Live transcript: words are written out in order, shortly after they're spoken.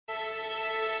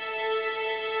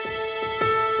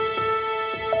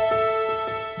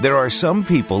There are some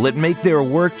people that make their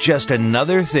work just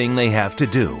another thing they have to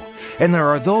do, and there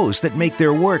are those that make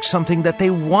their work something that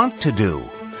they want to do.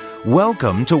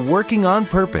 Welcome to Working on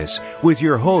Purpose with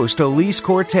your host, Elise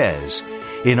Cortez.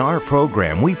 In our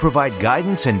program, we provide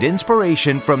guidance and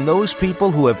inspiration from those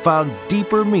people who have found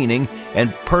deeper meaning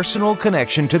and personal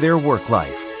connection to their work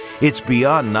life. It's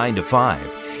beyond 9 to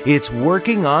 5. It's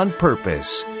working on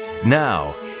purpose.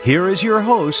 Now, here is your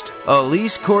host,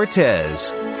 Elise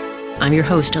Cortez. I'm your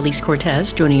host, Elise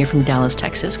Cortez, joining you from Dallas,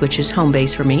 Texas, which is home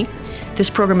base for me.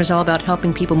 This program is all about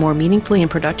helping people more meaningfully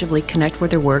and productively connect with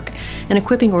their work and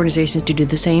equipping organizations to do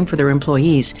the same for their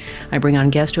employees. I bring on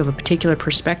guests who have a particular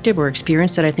perspective or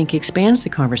experience that I think expands the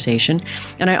conversation,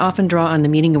 and I often draw on the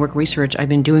meaning and work research I've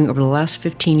been doing over the last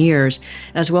 15 years,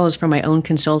 as well as from my own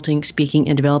consulting, speaking,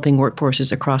 and developing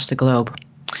workforces across the globe.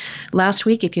 Last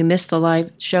week, if you missed the live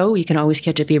show, you can always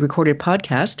catch it via recorded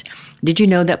podcast. Did you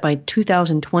know that by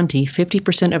 2020,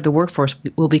 50% of the workforce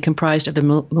will be comprised of the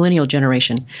millennial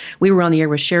generation? We were on the air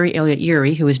with Sherry Elliott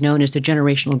Urey, who is known as the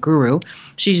generational guru.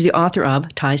 She's the author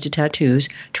of Ties to Tattoos,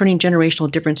 Turning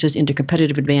Generational Differences into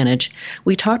Competitive Advantage.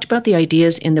 We talked about the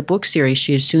ideas in the book series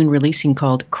she is soon releasing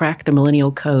called Crack the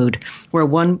Millennial Code, where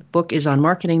one book is on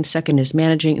marketing, second is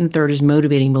managing, and third is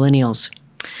motivating millennials.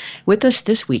 With us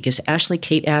this week is Ashley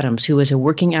Kate Adams, who is a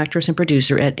working actress and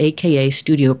producer at AKA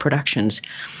Studio Productions,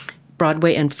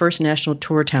 Broadway and First National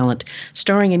Tour talent.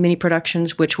 Starring in many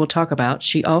productions, which we'll talk about,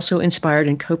 she also inspired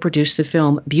and co-produced the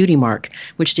film Beauty Mark,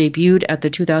 which debuted at the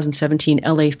 2017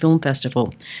 LA Film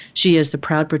Festival. She is the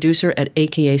proud producer at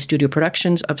AKA Studio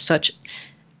Productions of such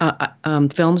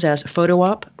films as Photo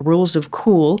Op, Rules of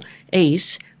Cool,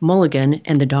 Ace, Mulligan,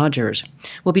 and The Dodgers.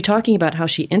 We'll be talking about how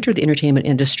she entered the entertainment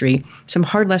industry, some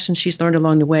hard lessons she's learned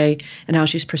along the way, and how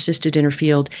she's persisted in her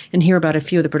field, and hear about a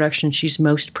few of the productions she's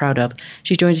most proud of.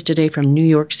 She joins us today from New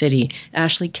York City.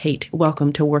 Ashley Kate,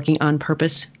 welcome to Working on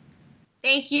Purpose.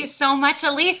 Thank you so much,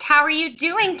 Elise. How are you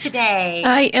doing today?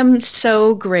 I am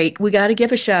so great. We got to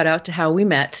give a shout out to how we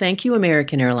met. Thank you,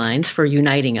 American Airlines, for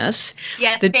uniting us.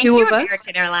 Yes, thank you,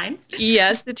 American Airlines.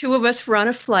 Yes, the two of us were on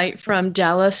a flight from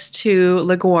Dallas to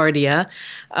LaGuardia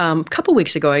a couple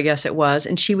weeks ago, I guess it was,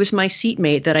 and she was my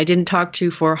seatmate that I didn't talk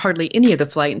to for hardly any of the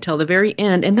flight until the very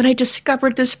end, and then I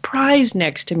discovered this prize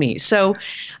next to me. So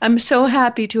I'm so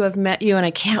happy to have met you, and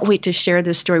I can't wait to share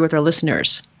this story with our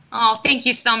listeners. Oh, thank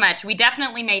you so much. We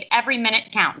definitely made every minute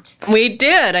count. We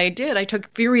did. I did. I took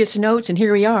furious notes, and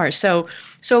here we are. So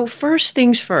first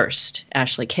things first,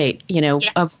 Ashley Kate, yes.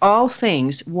 Of all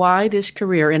things, why this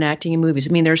career in acting and movies?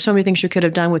 I mean, there's so many things you could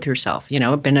have done with yourself,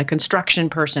 been a construction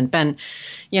person, been,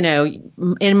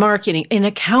 in marketing, in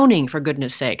accounting, for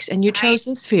goodness sakes, and you chose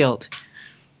this field.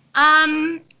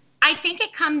 I think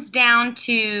it comes down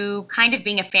to kind of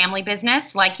being a family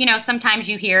business. Like, sometimes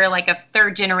you hear like a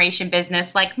third generation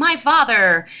business, like my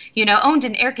father, owned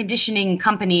an air conditioning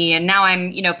company, and now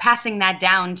I'm, passing that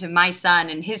down to my son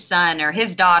and his son or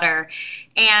his daughter.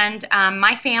 And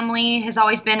my family has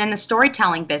always been in the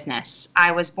storytelling business.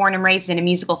 I was born and raised in a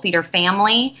musical theater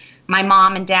family. My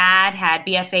mom and dad had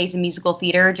BFAs in musical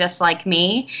theater, just like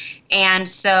me. And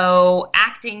so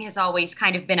acting has always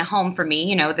kind of been a home for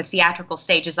me. The theatrical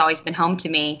stage has always been home to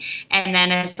me. And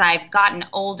then as I've gotten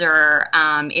older,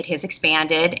 it has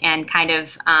expanded and kind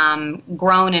of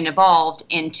grown and evolved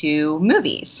into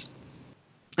movies.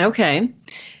 Okay.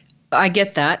 I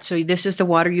get that. So this is the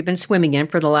water you've been swimming in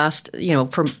for the last,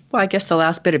 the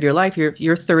last bit of your life.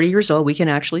 You're 30 years old, we can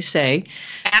actually say.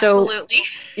 Absolutely.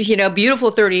 So,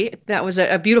 beautiful 30. That was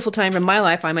a beautiful time in my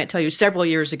life. I might tell you several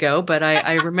years ago, but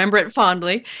I remember it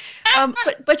fondly.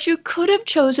 But you could have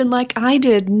chosen, like I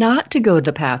did, not to go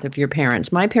the path of your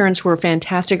parents. My parents were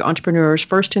fantastic entrepreneurs,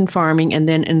 first in farming and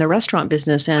then in the restaurant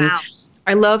business. And wow.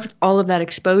 I loved all of that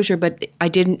exposure, but I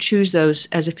didn't choose those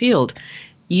as a field.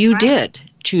 You did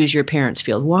choose your parents'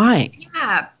 field. Why?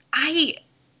 Yeah,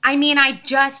 I mean, I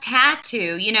just had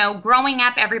to. Growing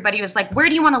up, everybody was like, where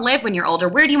do you want to live when you're older?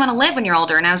 Where do you want to live when you're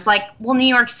older? And I was like, well, New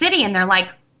York City. And they're like,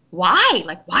 why?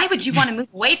 Like, why would you want to move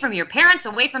away from your parents,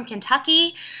 away from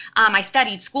Kentucky? I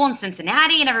studied school in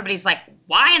Cincinnati, and everybody's like,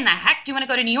 why in the heck do you want to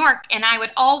go to New York? And I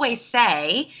would always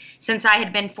say, since I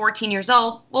had been 14 years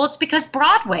old, well, it's because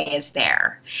Broadway is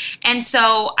there. And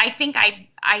so I think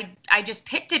I just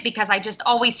picked it because I just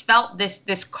always felt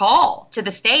this call to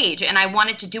the stage, and I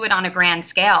wanted to do it on a grand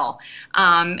scale.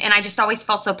 And I just always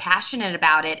felt so passionate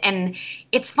about it. And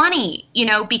it's funny,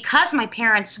 because my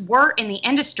parents were in the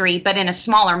industry, but in a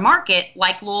smaller market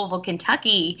like Louisville,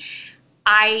 Kentucky,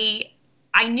 I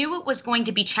I knew it was going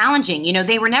to be challenging.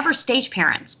 They were never stage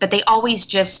parents, but they always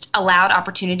just allowed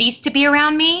opportunities to be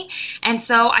around me. And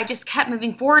so I just kept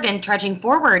moving forward and trudging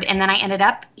forward. And then I ended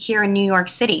up here in New York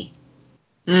City.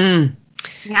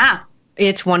 Yeah.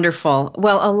 It's wonderful.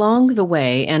 Well, along the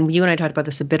way, and you and I talked about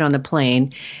this a bit on the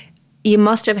plane, you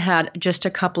must have had just a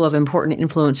couple of important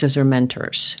influences or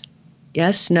mentors.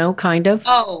 Yes? No? Kind of?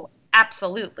 Oh,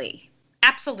 absolutely.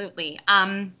 Absolutely.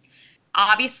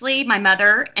 Obviously, my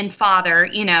mother and father,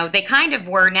 they kind of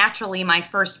were naturally my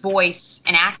first voice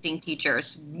and acting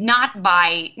teachers, not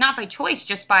by choice,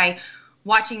 just by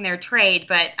watching their trade.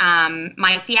 But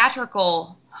my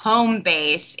theatrical home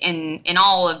base in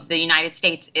all of the United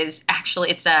States is actually,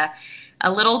 it's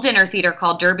a little dinner theater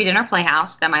called Derby Dinner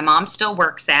Playhouse that my mom still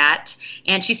works at,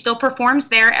 and she still performs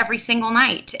there every single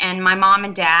night. And my mom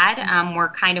and dad were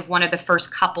kind of one of the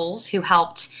first couples who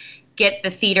helped get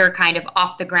the theater kind of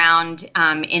off the ground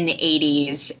in the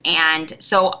 80s. And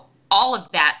so all of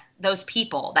that, those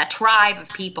people, that tribe of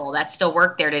people that still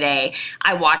work there today,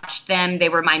 I watched them. They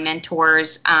were my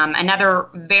mentors. Another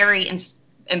very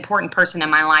important person in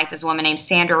my life is a woman named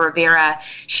Sandra Rivera.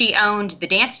 She owned the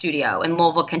dance studio in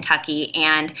Louisville, Kentucky,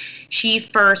 and she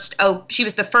was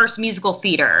the first musical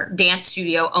theater dance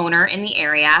studio owner in the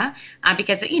area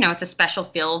because it's a special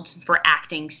field for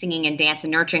acting, singing, and dance,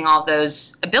 and nurturing all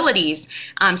those abilities.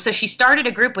 So she started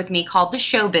a group with me called the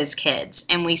Showbiz Kids,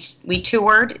 and we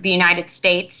toured the United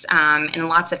States in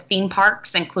lots of theme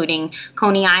parks, including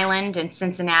Coney Island and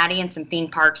Cincinnati, and some theme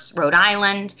parks, Rhode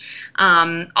Island,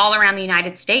 all around the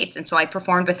United States. And so I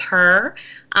performed with her.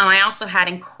 I also had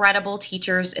incredible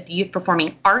teachers at the Youth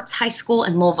Performing Arts High School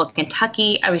in Louisville,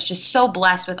 Kentucky. I was just so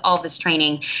blessed with all this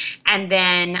training. And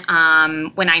then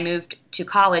when I moved to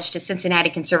college to Cincinnati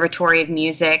Conservatory of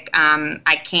Music, I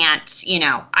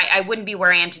wouldn't be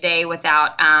where I am today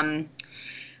without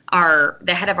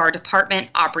the head of our department,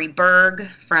 Aubrey Berg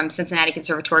from Cincinnati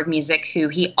Conservatory of Music, who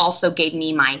he also gave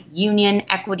me my union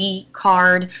equity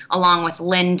card, along with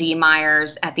Lynn D.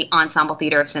 Myers at the Ensemble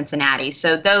Theater of Cincinnati.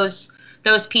 So those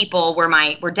people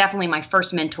were definitely my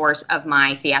first mentors of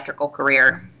my theatrical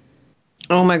career.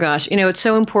 Oh my gosh. It's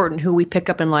so important who we pick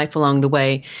up in life along the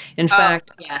way. In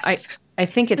fact, yes. I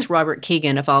think it's Robert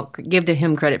Keegan, if I'll give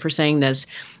him credit for saying this.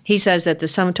 He says that the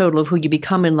sum total of who you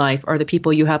become in life are the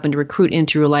people you happen to recruit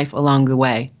into your life along the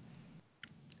way.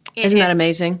 Isn't that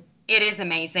amazing? It is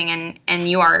amazing. And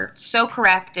you are so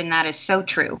correct. And that is so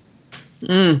true.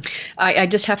 I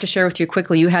just have to share with you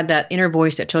quickly, you had that inner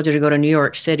voice that told you to go to New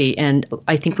York City, and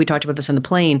I think we talked about this on the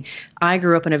plane. I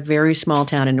grew up in a very small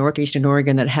town in northeastern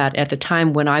Oregon that had, at the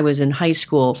time when I was in high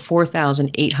school,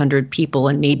 4,800 people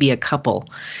and maybe a couple.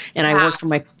 And I worked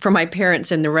for my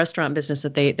parents in the restaurant business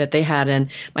that they had, and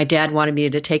my dad wanted me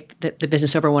to take the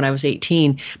business over when I was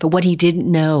 18. But what he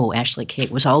didn't know, Ashley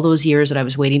Kate, was all those years that I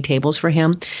was waiting tables for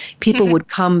him, people would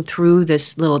come through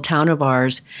this little town of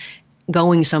ours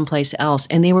going someplace else,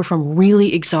 and they were from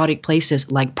really exotic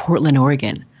places like Portland,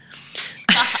 Oregon.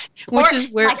 Which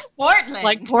is where,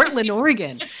 like Portland,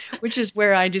 Oregon, which is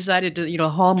where I decided to,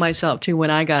 haul myself to when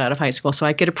I got out of high school, so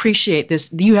I could appreciate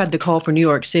this. You had the call for New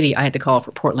York City. I had the call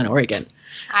for Portland, Oregon.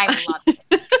 I love it.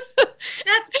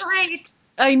 That's great.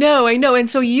 I know. And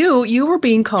so you were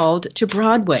being called to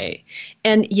Broadway,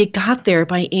 and you got there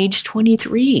by age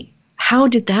 23. How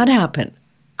did that happen?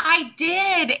 I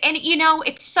did. And,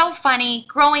 it's so funny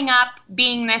growing up,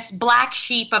 being this black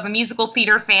sheep of a musical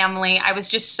theater family. I was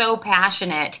just so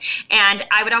passionate. And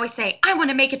I would always say, I want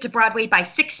to make it to Broadway by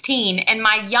 16. And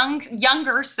my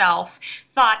younger self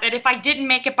thought that if I didn't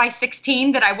make it by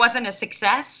 16, that I wasn't a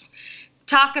success.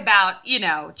 Talk about,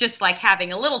 just like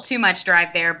having a little too much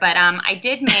drive there. But I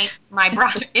did make my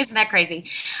Broadway, isn't that crazy?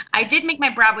 I did make my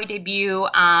Broadway debut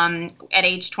at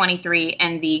age 23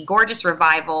 in the gorgeous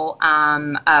revival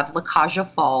of La Cage aux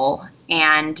Folles.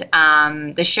 And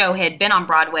the show had been on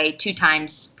Broadway 2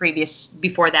 times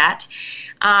before that.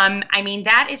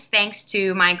 That is thanks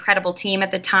to my incredible team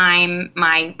at the time.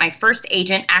 My first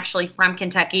agent, actually from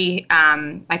Kentucky,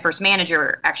 my first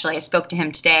manager, actually, I spoke to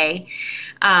him today.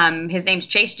 His name's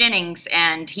Chase Jennings,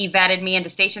 and he vetted me into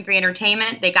Station 3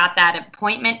 Entertainment. They got that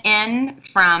appointment in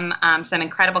from some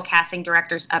incredible casting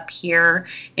directors up here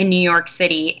in New York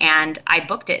City, and I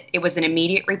booked it. It was an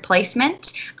immediate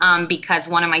replacement because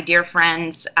one of my dear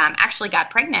friends actually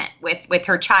got pregnant with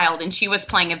her child, and she was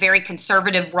playing a very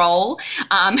conservative role,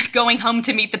 going home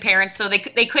to meet the parents, so they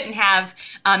couldn't have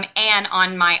Anne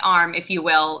on my arm, if you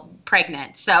will,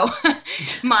 pregnant. So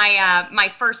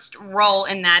my first role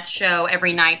in that show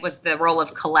every night was the role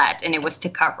of Colette, and it was to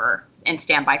cover and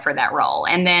stand by for that role.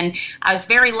 And then I was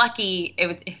very lucky. It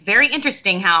was very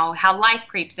interesting how life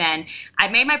creeps in. I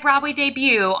made my Broadway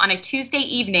debut on a Tuesday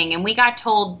evening, and we got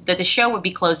told that the show would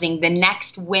be closing the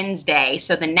next Wednesday.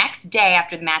 So the next day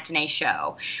after the matinee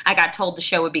show, I got told the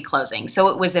show would be closing. So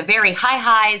it was a very high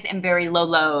highs and very low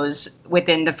lows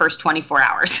within the first 24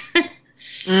 hours.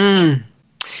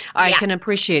 I can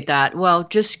appreciate that. Well,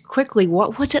 just quickly,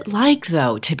 what was it like,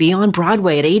 though, to be on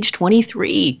Broadway at age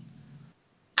 23?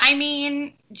 I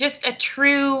mean, just a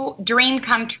true dream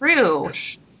come true.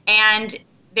 And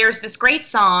there's this great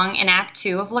song in Act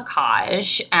 2 of La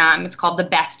Cage. It's called The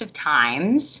Best of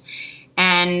Times.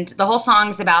 And the whole song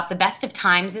is about the best of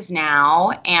times is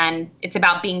now. And it's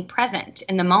about being present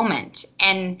in the moment.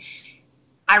 And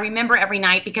I remember every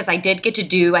night, because I did get to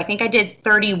do, I think I did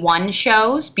 31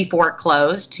 shows before it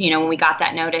closed, when we got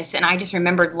that notice. And I just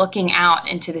remembered looking out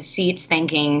into the seats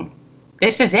thinking,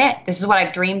 this is it. This is what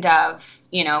I've dreamed of,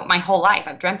 my whole life.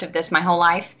 I've dreamt of this my whole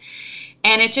life.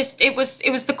 And it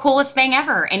was the coolest thing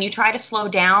ever. And you try to slow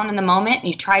down in the moment, and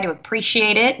you try to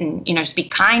appreciate it, and, just be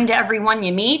kind to everyone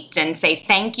you meet and say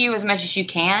thank you as much as you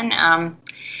can.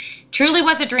 Truly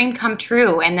was a dream come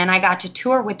true. And then I got to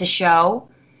tour with the show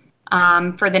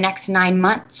for the next 9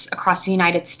 months across the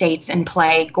United States and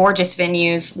play gorgeous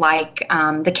venues like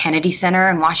the Kennedy Center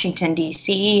in Washington,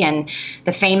 D.C., and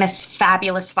the famous,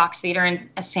 fabulous Fox Theater in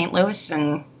St. Louis.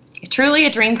 And truly a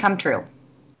dream come true.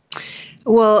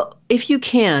 Well, if you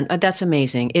can, that's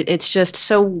amazing. It's just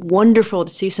so wonderful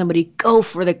to see somebody go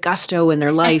for the gusto in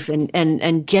their life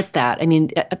and get that. I mean,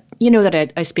 you know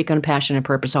that I speak on passion and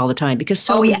purpose all the time, because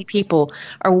so many people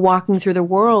are walking through the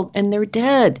world and they're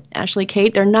dead. Ashley,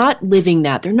 Kate, they're not living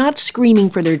that. They're not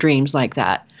screaming for their dreams like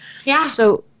that. Yeah.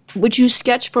 So would you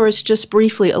sketch for us just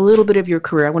briefly a little bit of your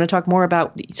career? I want to talk more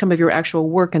about some of your actual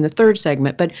work in the third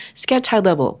segment, but sketch high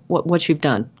level what you've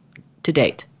done to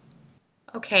date.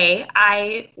 Okay,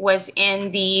 I was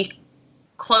in the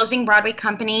closing Broadway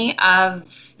company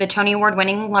of the Tony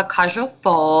Award-winning La Cage aux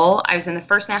Folles. I was in the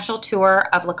first national tour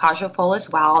of La Cage aux Folles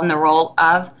as well in the role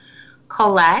of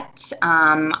Colette.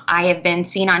 I have been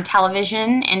seen on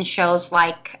television in shows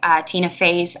like Tina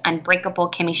Fey's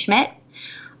Unbreakable Kimmy Schmidt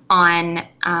on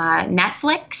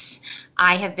Netflix.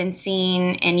 I have been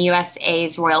seen in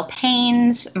USA's Royal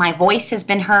Pains. My voice has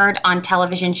been heard on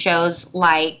television shows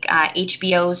like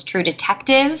HBO's True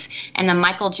Detective and the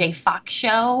Michael J. Fox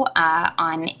Show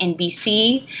on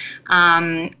NBC.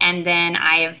 And then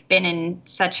I have been in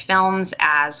such films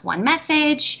as One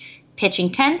Message, Pitching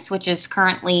Tents, which is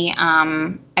currently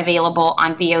available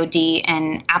on VOD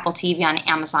and Apple TV on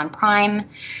Amazon Prime.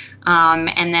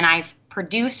 And then I've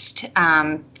produced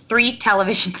 3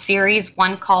 television series,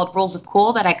 one called Rules of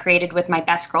Cool that I created with my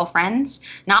best girlfriends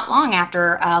not long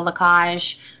after La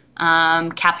Cage,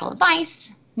 Capital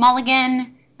Advice,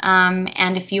 Mulligan,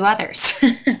 and a few others.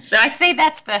 So I'd say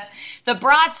that's the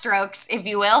broad strokes, if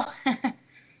you will.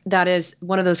 That is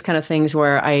one of those kind of things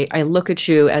where I look at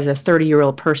you as a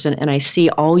 30-year-old person and I see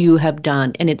all you have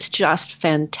done, and it's just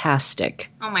fantastic.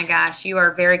 Oh my gosh, you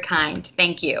are very kind.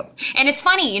 Thank you. And it's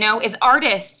funny, as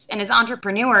artists and as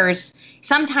entrepreneurs,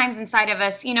 sometimes inside of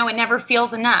us, it never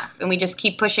feels enough, and we just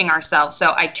keep pushing ourselves.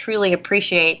 So I truly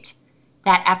appreciate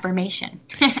that affirmation.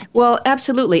 Well,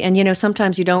 absolutely. And,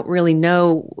 sometimes you don't really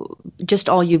know just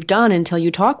all you've done until you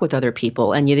talk with other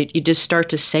people, and you just start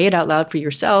to say it out loud for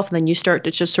yourself. And then you start to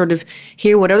just sort of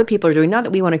hear what other people are doing. Not that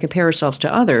we want to compare ourselves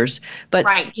to others, but,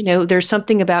 right. There's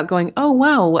something about going, oh,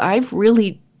 wow, I've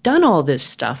really done all this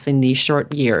stuff in these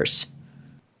short years.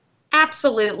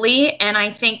 Absolutely. And I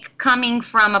think coming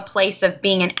from a place of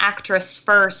being an actress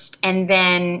first, and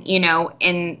then,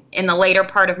 in the later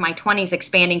part of my 20s,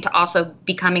 expanding to also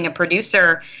becoming a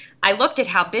producer, I looked at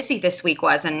how busy this week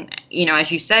was. And,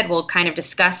 as you said, we'll kind of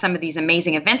discuss some of these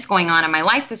amazing events going on in my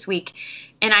life this week.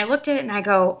 And I looked at it and I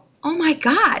go, oh my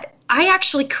God, I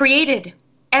actually created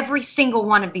every single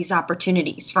one of these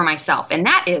opportunities for myself. And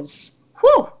that is,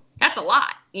 that's a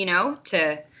lot,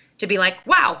 to be like,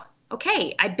 wow.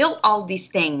 Okay, I built all these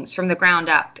things from the ground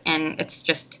up, and it's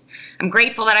just, I'm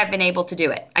grateful that I've been able to do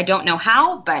it. I don't know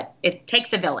how, but it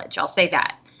takes a village. I'll say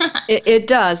that. It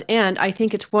does. And I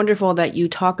think it's wonderful that you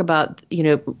talk about,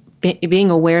 being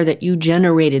aware that you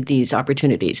generated these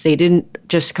opportunities. They didn't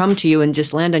just come to you and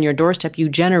just land on your doorstep. You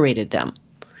generated them.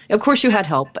 Of course, you had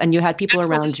help and you had people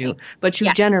around you, but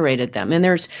you generated them. And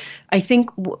I think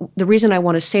the reason I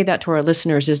want to say that to our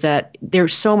listeners is that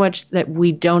there's so much that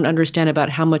we don't understand about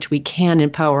how much we can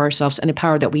empower ourselves and the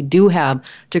power that we do have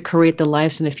to create the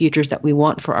lives and the futures that we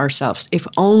want for ourselves. If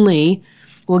only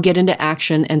we'll get into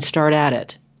action and start at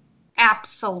it.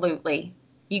 Absolutely.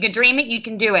 You can dream it, you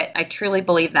can do it. I truly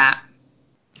believe that.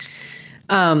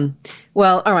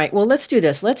 Well, all right. Well, let's do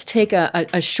this. Let's take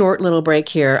a short little break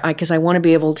here because I want to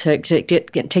be able to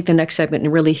take the next segment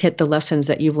and really hit the lessons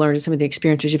that you've learned and some of the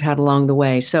experiences you've had along the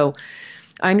way. So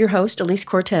I'm your host, Elise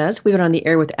Cortez. We've been on the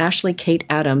air with Ashley Kate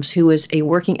Adams, who is a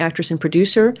working actress and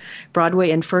producer,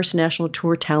 Broadway and First National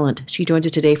Tour talent. She joins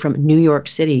us today from New York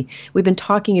City. We've been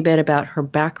talking a bit about her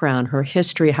background, her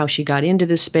history, how she got into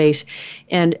this space,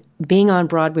 and being on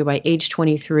Broadway by age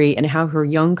 23 and how her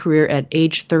young career at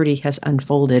age 30 has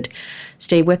unfolded.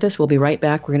 Stay with us. We'll be right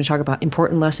back. We're going to talk about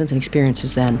important lessons and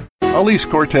experiences then. Elise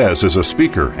Cortez is a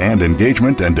speaker and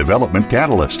engagement and development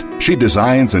catalyst. She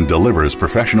designs and delivers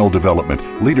professional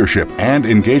development, leadership, and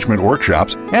engagement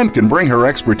workshops and can bring her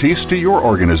expertise to your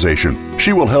organization.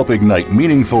 She will help ignite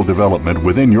meaningful development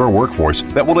within your workforce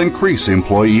that will increase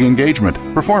employee engagement,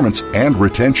 performance, and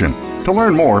retention. To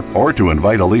learn more or to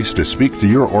invite Elise to speak to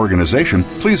your organization,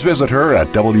 please visit her at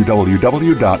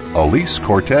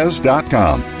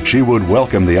www.elisecortez.com. She would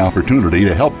welcome the opportunity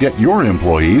to help get your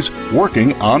employees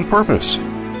working on purpose.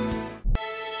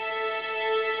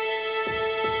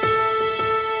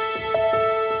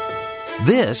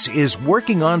 This is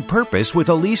Working on Purpose with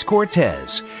Elise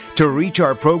Cortez. To reach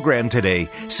our program today,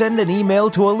 send an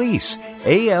email to Elise,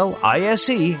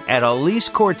 ALISE, at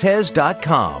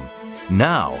elisecortez.com.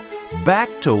 Now, back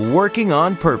to Working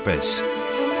on Purpose.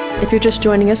 If you're just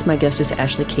joining us, my guest is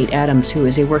Ashley Kate Adams, who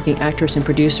is a working actress and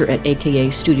producer at AKA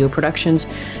Studio Productions,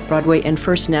 Broadway and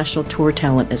First National Tour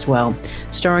talent as well.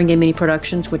 Starring in many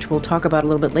productions, which we'll talk about a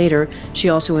little bit later, she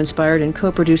also inspired and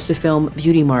co-produced the film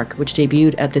Beauty Mark, which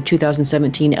debuted at the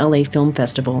 2017 LA Film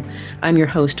Festival. I'm your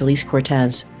host, Elise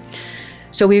Cortez.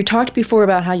 So we talked before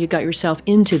about how you got yourself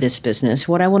into this business.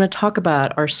 What I want to talk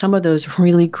about are some of those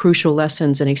really crucial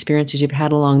lessons and experiences you've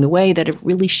had along the way that have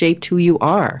really shaped who you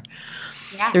are.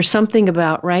 Yes. There's something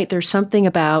about, right? There's something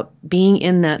about being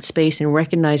in that space and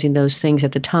recognizing those things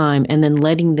at the time and then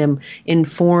letting them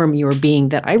inform your being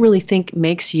that I really think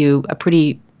makes you a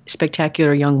pretty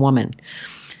spectacular young woman.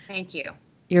 Thank you.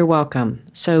 You're welcome.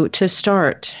 So to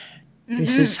start,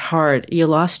 this is hard. You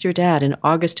lost your dad in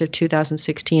August of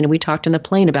 2016, and we talked on the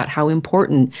plane about how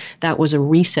important that was a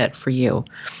reset for you.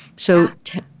 So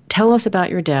tell us about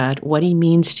your dad, what he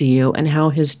means to you, and how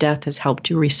his death has helped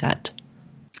you reset.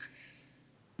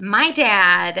 My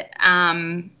dad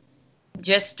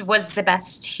just was the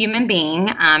best human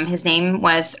being. His name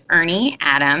was Ernest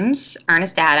Adams,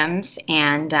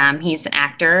 and he's an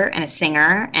actor and a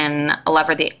singer and a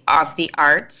lover of the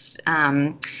arts.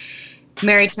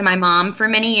 Married to my mom for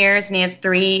many years, and he has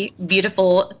 3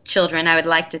 beautiful children, I would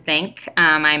like to think.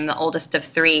 I'm the oldest of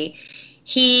 3.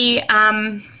 He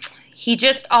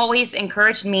just always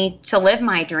encouraged me to live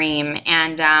my dream.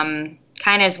 And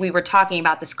kind of as we were talking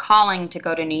about this calling to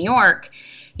go to New York,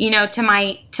 you know, to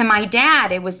my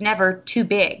dad, it was never too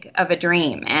big of a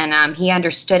dream. And he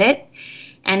understood it.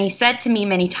 And he said to me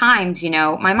many times, you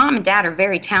know, my mom and dad are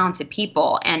very talented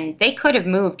people, and they could have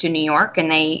moved to New York,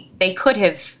 and they could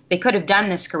have done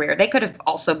this career. They could have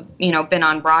also, you know, been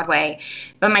on Broadway.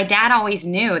 But my dad always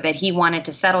knew that he wanted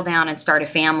to settle down and start a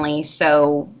family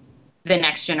so the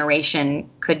next generation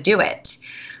could do it.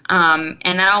 And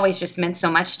that always just meant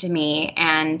so much to me.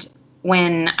 And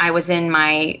when I was in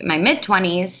my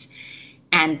mid-20s,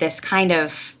 and this kind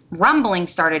of rumbling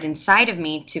started inside of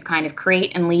me to kind of create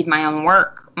and lead my own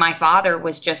work, my father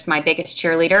was just my biggest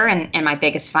cheerleader and my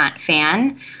biggest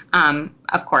fan.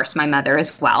 Of course, my mother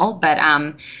as well. But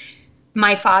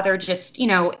my father just, you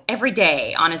know, every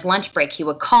day on his lunch break, he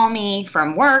would call me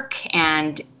from work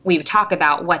and we would talk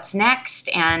about what's next.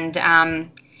 And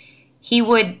he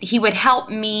would help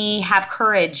me have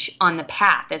courage on the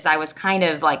path as I was kind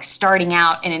of like starting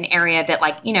out in an area that,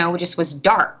 like, you know, just was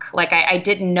dark. Like I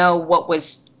didn't know what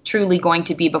was truly going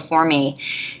to be before me.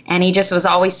 And he just was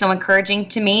always so encouraging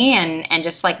to me and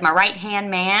just like my right-hand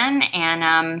man.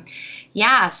 And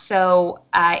so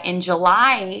in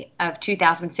July of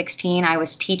 2016, I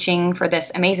was teaching for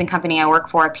this amazing company I work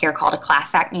for up here called A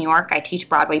Class Act New York. I teach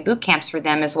Broadway boot camps for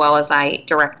them as well as I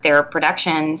direct their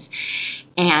productions.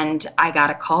 And I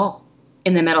got a call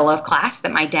in the middle of class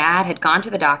that my dad had gone to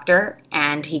the doctor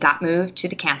and he got moved to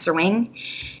the cancer wing.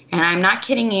 And I'm not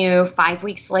kidding you, 5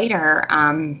 weeks later,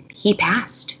 he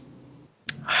passed.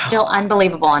 Wow. Still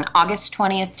unbelievable. On August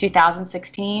 20th,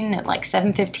 2016 at like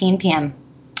 7:15 p.m.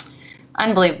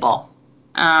 Unbelievable.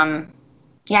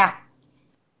 Yeah.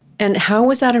 And how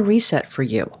was that a reset for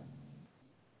you?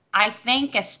 I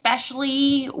think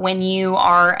especially when you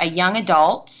are a young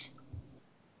adult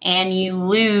and you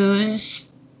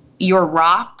lose your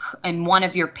rock and one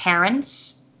of your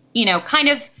parents kind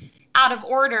of out of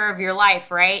order of your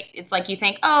life, right? It's like you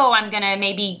think, oh, I'm going to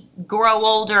maybe grow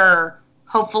older,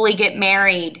 hopefully get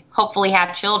married, hopefully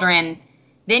have children.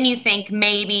 Then you think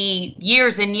maybe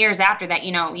years and years after that,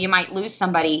 you might lose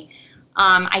somebody.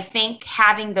 I think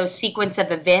having those sequence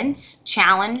of events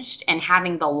challenged and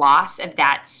having the loss of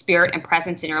that spirit and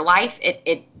presence in your life,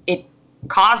 it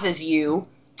causes you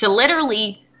to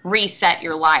literally reset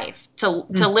your life, to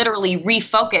literally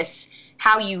refocus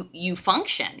how you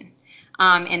function.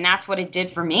 And that's what it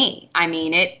did for me. I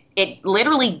mean, it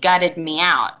literally gutted me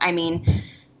out. I mean,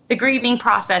 the grieving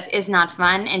process is not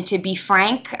fun. And to be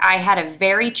frank, I had a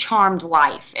very charmed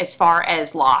life as far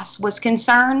as loss was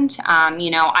concerned.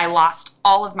 I lost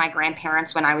all of my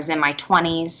grandparents when I was in my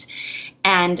 20s.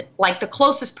 And like the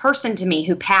closest person to me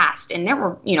who passed, and there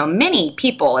were, many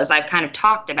people, as I've kind of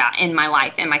talked about in my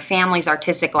life, in my family's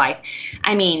artistic life.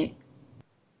 I mean,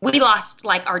 we lost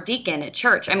like our deacon at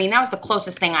church. I mean, that was the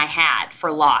closest thing I had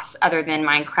for loss other than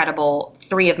my incredible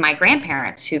 3 of my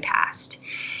grandparents who passed.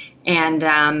 And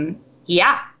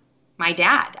my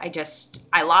dad,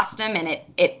 I lost him, and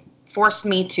it forced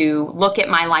me to look at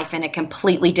my life in a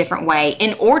completely different way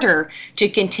in order to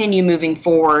continue moving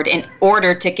forward, in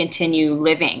order to continue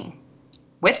living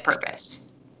with purpose.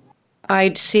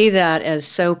 I see that as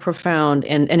so profound.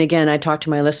 And again, I talk to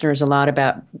my listeners a lot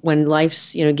about when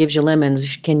life's, gives you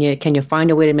lemons, can you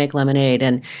find a way to make lemonade?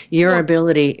 And your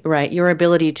ability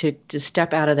to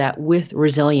step out of that with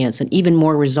resilience and even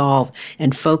more resolve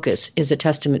and focus is a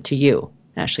testament to you,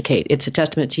 Ashley Kate. It's a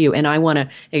testament to you. And I want to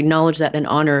acknowledge that and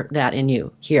honor that in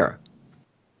you here.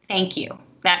 Thank you.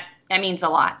 That means a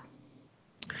lot.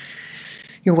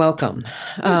 You're welcome.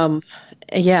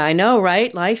 Yeah, I know,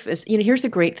 right? Life is, here's the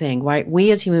great thing, right?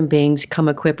 We as human beings come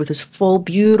equipped with this full,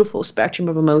 beautiful spectrum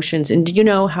of emotions. And do you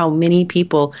know how many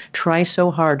people try so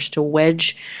hard to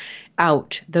wedge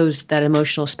out that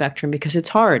emotional spectrum, because it's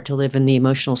hard to live in the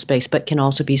emotional space, but can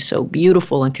also be so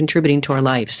beautiful and contributing to our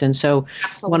lives. And so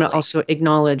I want to also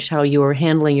acknowledge how you are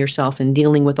handling yourself and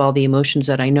dealing with all the emotions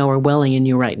that I know are welling in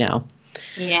you right now.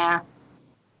 Yeah.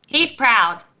 He's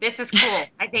proud. This is cool.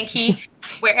 I think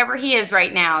wherever he is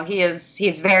right now,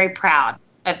 he's very proud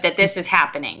that this is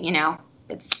happening.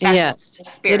 It's special.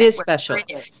 Yes, it is special. It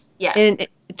is. Yes. And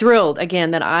thrilled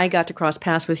again that I got to cross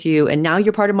paths with you, and now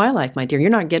you're part of my life, my dear. You're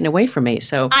not getting away from me.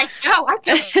 So I know.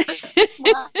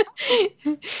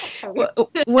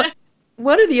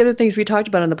 One of the other things we talked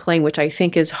about on the plane, which I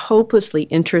think is hopelessly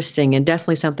interesting and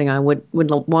definitely something I would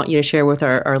want you to share with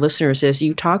our listeners, is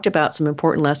you talked about some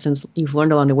important lessons you've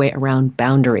learned along the way around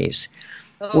boundaries.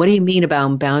 Oh. What do you mean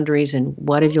about boundaries, and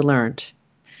what have you learned?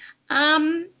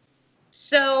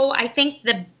 So I think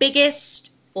the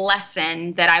biggest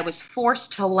lesson that I was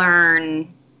forced to learn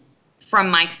from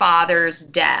my father's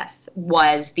death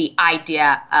was the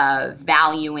idea of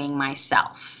valuing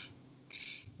myself.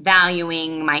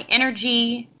 Valuing my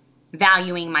energy,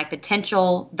 valuing my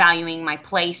potential, valuing my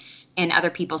place in other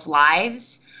people's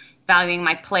lives, valuing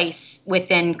my place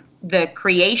within the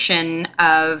creation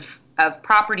of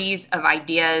properties, of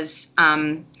ideas.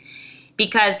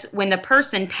 Because when the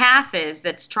person passes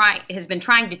has been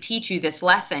trying to teach you this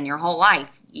lesson your whole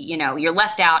life, you're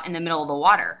left out in the middle of the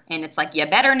water. And it's like, you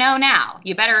better know now.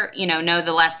 You better, know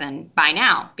the lesson by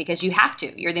now, because you have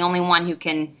to. You're the only one who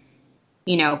can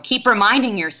keep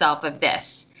reminding yourself of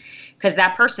this, because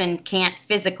that person can't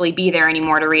physically be there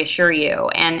anymore to reassure you.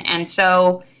 And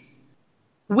so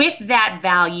with that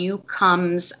value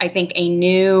comes, I think, a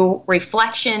new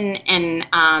reflection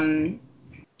and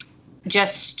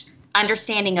just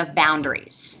understanding of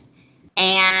boundaries.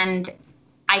 And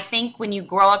I think when you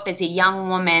grow up as a young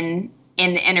woman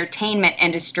in the entertainment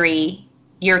industry,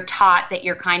 you're taught that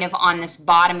you're kind of on this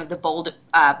bottom of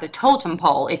the totem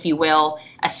pole, if you will,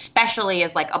 especially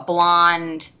as like a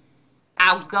blonde,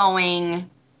 outgoing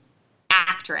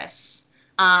actress.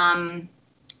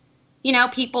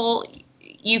 People,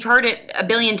 you've heard it a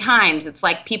billion times. It's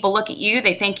like people look at you,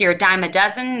 they think you're a dime a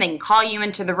dozen, they can call you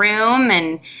into the room.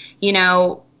 And,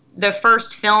 the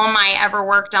first film I ever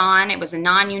worked on, it was a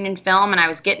non-union film, and I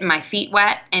was getting my feet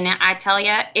wet. And I tell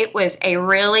you, it was a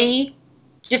really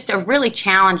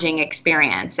challenging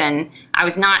experience, and I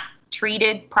was not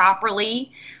treated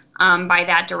properly by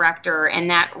that director, and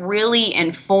that really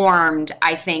informed,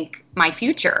 I think, my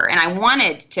future. And I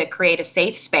wanted to create a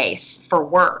safe space for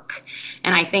work,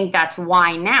 and I think that's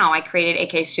why now I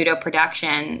created AK Studio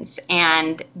Productions.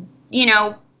 And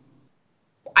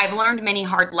I've learned many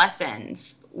hard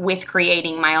lessons with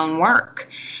creating my own work.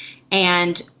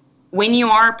 And when you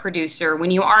are a producer,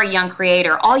 when you are a young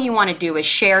creator, all you want to do is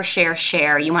share.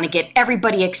 You want to get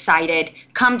everybody excited,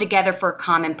 come together for a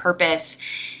common purpose.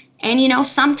 And,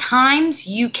 sometimes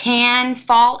you can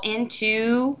fall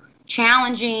into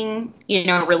challenging,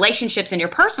 relationships in your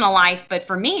personal life. But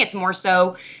for me, it's more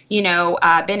so,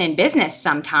 been in business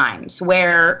sometimes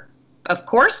where, of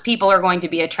course, people are going to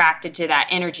be attracted to that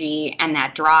energy and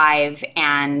that drive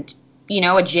and,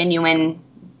 a genuine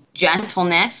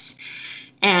gentleness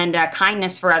and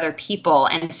kindness for other people.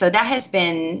 And so that has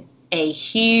been a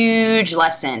huge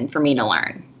lesson for me to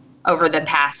learn over the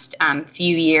past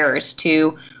few years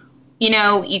to,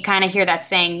 you kind of hear that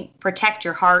saying, protect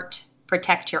your heart,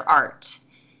 protect your art.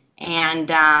 And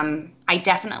I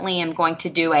definitely am going to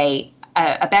do a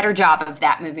better job of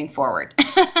that moving forward.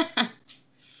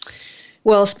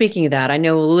 Well, speaking of that, I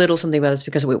know a little something about this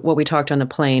because of what we talked on the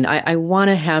plane. I want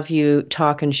to have you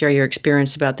talk and share your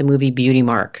experience about the movie Beauty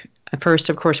Mark. First,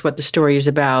 of course, what the story is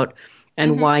about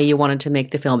and why you wanted to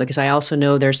make the film, because I also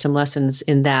know there's some lessons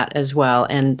in that as well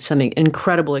and some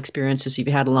incredible experiences you've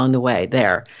had along the way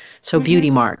there. So Beauty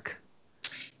Mark.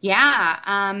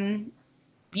 Yeah.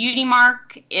 Beauty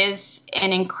Mark is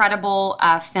an incredible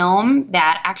film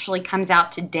that actually comes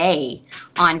out today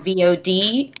on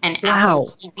VOD and Apple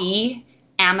TV,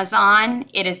 Amazon.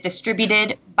 It is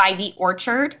distributed by The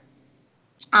Orchard.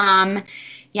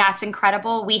 It's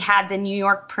incredible. We had the New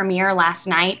York premiere last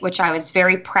night, which I was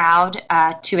very proud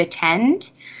to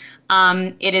attend.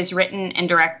 It is written and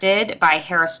directed by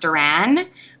Harris Duran,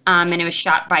 and it was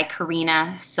shot by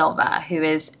Karina Silva, who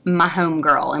is my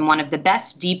homegirl and one of the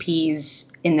best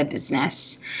DPs in the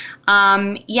business.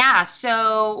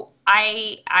 So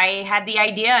I had the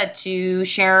idea to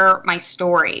share my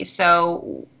story.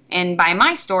 So, and by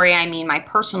my story, I mean my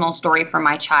personal story from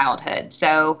my childhood.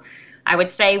 So I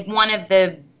would say one of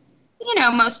the,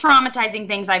 most traumatizing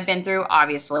things I've been through,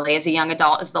 obviously, as a young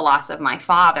adult is the loss of my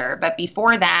father. But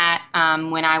before that,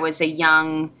 when I was a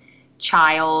young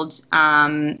child,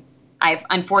 I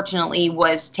unfortunately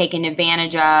was taken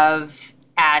advantage of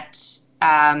at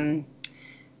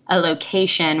a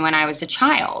location when I was a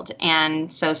child.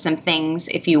 And so some things,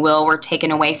 if you will, were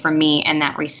taken away from me in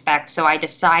that respect. So I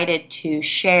decided to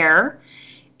share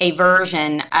a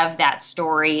version of that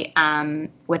story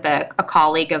with a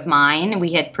colleague of mine.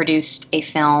 We had produced a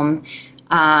film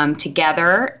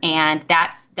together, and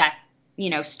that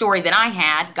story that I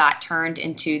had got turned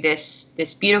into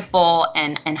this beautiful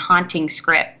and haunting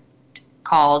script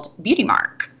called Beauty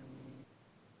Mark.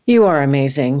 You are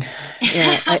amazing.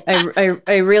 Yeah,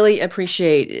 I really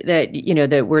appreciate that,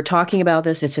 that we're talking about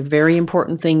this. It's a very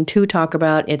important thing to talk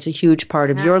about. It's a huge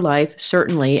part of your life,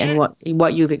 certainly, and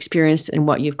what you've experienced and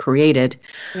what you've created.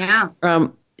 Yeah.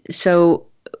 So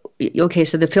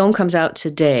the film comes out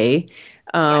today.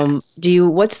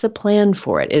 What's the plan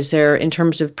for it? Is there, in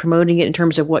terms of promoting it, in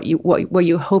terms of what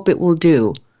you hope it will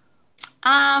do?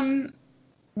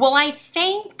 Well, I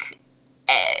think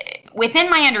within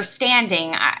my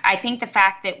understanding, I think the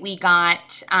fact that we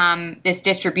got this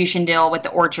distribution deal with The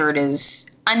Orchard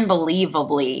is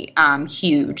unbelievably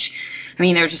huge. I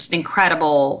mean, they're just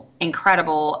incredible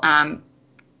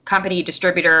company,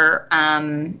 distributor.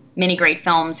 Many great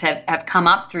films have come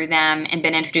up through them and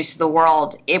been introduced to the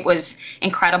world. It was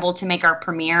incredible to make our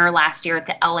premiere last year at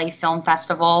the LA Film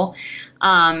Festival.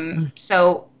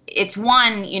 So it's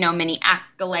won, many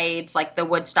accolades like the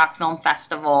Woodstock Film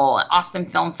Festival, Austin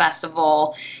Film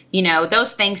Festival,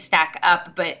 those things stack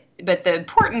up. But the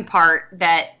important part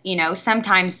that,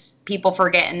 sometimes people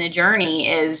forget in the journey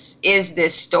is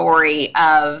this story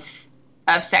of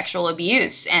sexual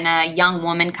abuse and a young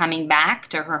woman coming back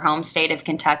to her home state of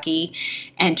Kentucky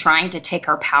and trying to take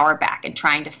her power back and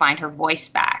trying to find her voice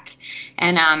back.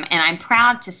 And I'm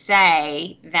proud to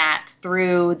say that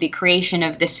through the creation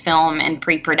of this film and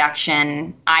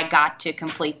pre-production, I got to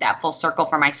complete that full circle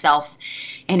for myself.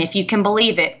 And if you can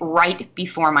believe it, right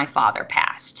before my father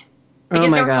passed.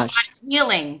 Because there was a lot of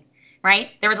healing, right?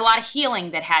 There was a lot of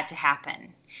healing that had to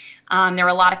happen. There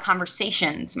were a lot of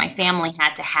conversations my family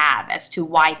had to have as to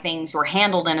why things were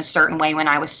handled in a certain way when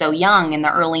I was so young in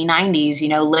the early 90s,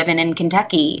 living in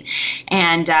Kentucky,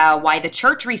 and why the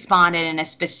church responded in a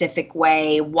specific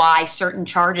way, why certain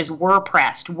charges were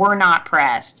pressed, were not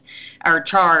pressed, or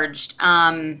charged.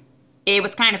 It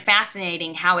was kind of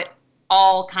fascinating how it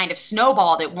all kind of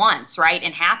snowballed at once, right,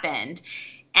 and happened.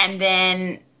 And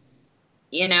then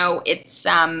it's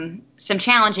some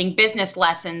challenging business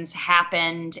lessons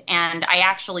happened, and I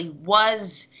actually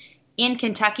was in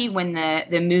Kentucky when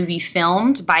the movie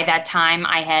filmed. By that time,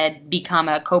 I had become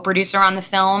a co-producer on the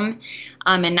film,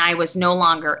 and I was no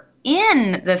longer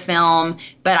in the film,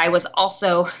 but I was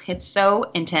also, it's so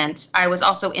intense, I was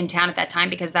also in town at that time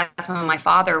because that's when my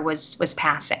father was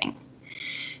passing.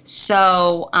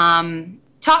 So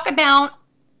talk about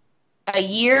a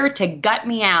year to gut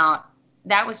me out,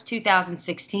 that was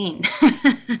 2016.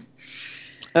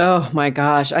 Oh my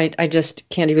gosh, I just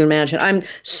can't even imagine. I'm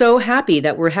so happy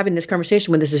that we're having this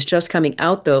conversation when this is just coming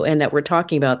out, though, and that we're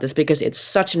talking about this because it's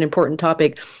such an important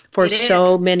topic for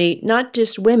so many, not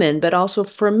just women, but also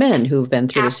for men who've been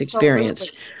through this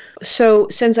experience. So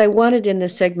since I wanted in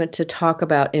this segment to talk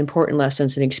about important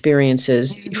lessons and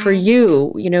experiences, for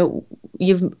you,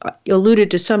 you've alluded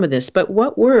to some of this, but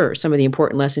what were some of the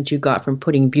important lessons you got from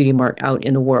putting Beauty Mark out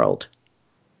in the world?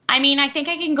 I mean, I think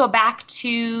I can go back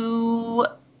to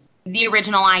the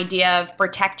original idea of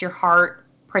protect your heart,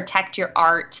 protect your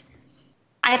art.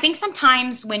 I think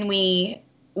sometimes when we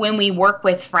work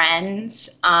with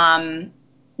friends,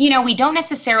 we don't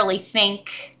necessarily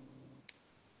think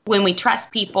when we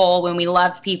trust people, when we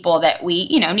love people, that we,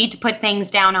 need to put things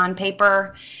down on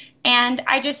paper. And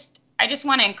I just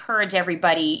want to encourage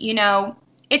everybody,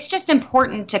 it's just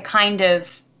important to kind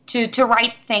of to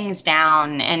write things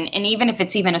down, and even if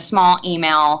it's even a small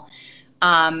email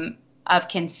of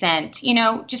consent,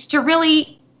 just to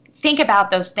really think about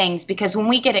those things, because when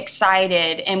we get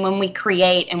excited and when we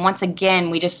create, and once again,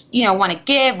 we just, want to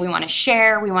give, we want to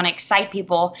share, we want to excite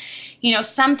people,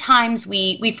 sometimes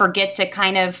we forget to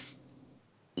kind of,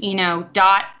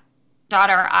 dot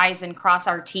our I's and cross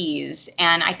our T's.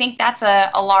 And I think that's a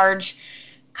large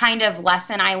kind of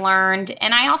lesson I learned.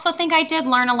 And I also think I did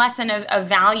learn a lesson of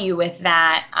value with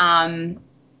that.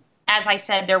 As I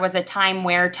said, there was a time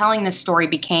where telling this story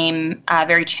became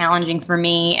very challenging for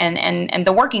me, and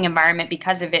the working environment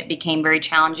because of it became very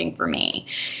challenging for me.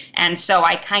 And so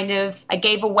I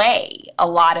gave away a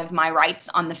lot of my rights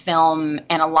on the film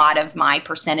and a lot of my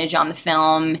percentage on the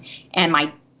film and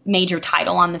my major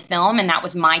title on the film, and that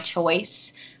was my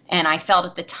choice. And I felt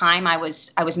at the time I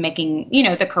was making,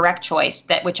 the correct choice,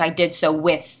 that which I did so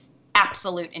with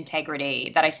absolute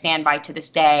integrity that I stand by to this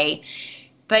day.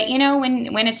 But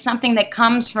when it's something that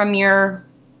comes from your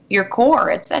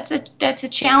core, that's a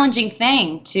challenging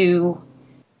thing to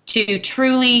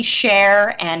truly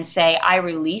share and say, I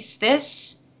release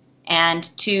this, and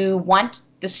to want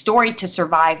the story to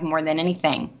survive more than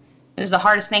anything. It was the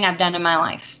hardest thing I've done in my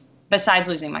life, besides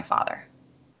losing my father.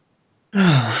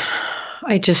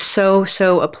 I just so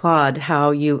applaud how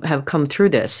you have come through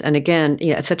this. And again,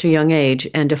 at such a young age,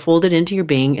 and to fold it into your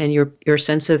being and your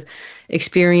sense of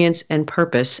experience and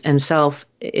purpose and self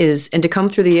and to come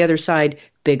through the other side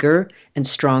bigger and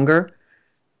stronger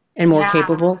and more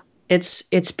capable.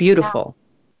 It's beautiful.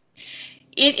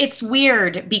 Yeah. It's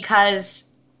weird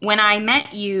because when I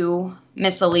met you,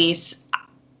 Miss Elise,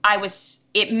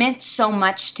 it meant so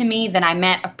much to me that I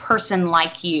met a person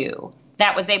like you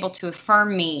that was able to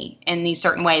affirm me in these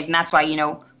certain ways. And that's why,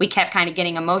 we kept kind of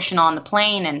getting emotional on the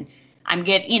plane, and I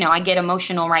get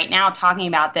emotional right now talking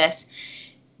about this.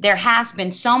 There has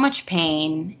been so much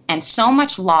pain and so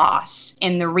much loss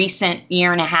in the recent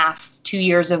 1.5, 2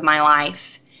 years of my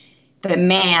life. But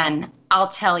man, I'll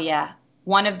tell you,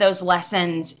 one of those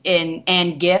lessons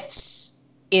and gifts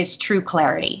is true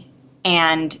clarity.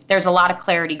 And there's a lot of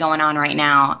clarity going on right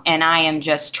now. And I am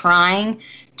just trying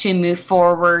to move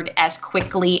forward as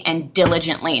quickly and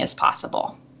diligently as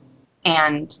possible,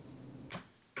 and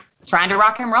trying to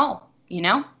rock and roll,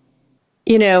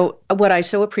 What I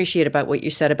so appreciate about what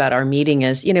you said about our meeting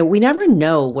is, we never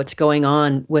know what's going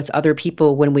on with other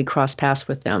people when we cross paths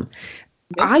with them.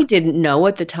 Yep. I didn't know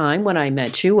at the time when I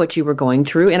met you what you were going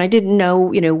through, and I didn't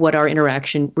know, what our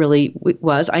interaction really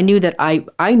was. I knew that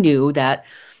I knew that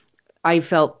I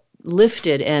felt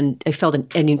lifted, and I felt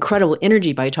an incredible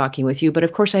energy by talking with you. But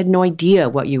of course, I had no idea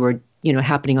what you were,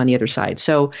 happening on the other side.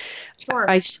 So sure.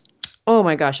 Oh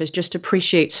my gosh, I just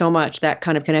appreciate so much that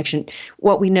kind of connection.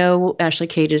 What we know, Ashley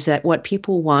Kate, is that what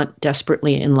people want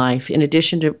desperately in life, in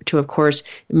addition to of course,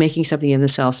 making something in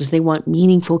themselves, is they want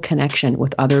meaningful connection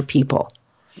with other people.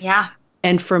 Yeah.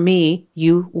 And for me,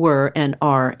 you were and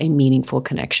are a meaningful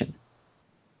connection.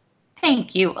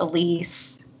 Thank you,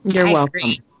 Elise. You're welcome.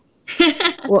 Agree.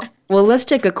 Well, let's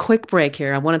take a quick break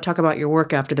here. I want to talk about your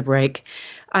work after the break.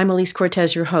 I'm Elise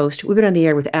Cortez, your host. We've been on the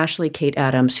air with Ashley Kate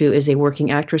Adams, who is a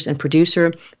working actress and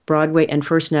producer, Broadway and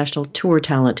First National Tour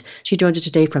talent. She joins us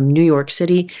today from New York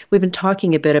City. We've been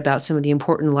talking a bit about some of the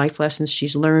important life lessons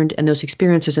she's learned and those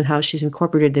experiences and how she's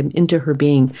incorporated them into her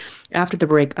being. After the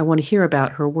break, I want to hear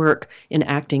about her work in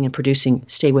acting and producing.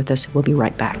 Stay with us. We'll be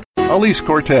right back. Elise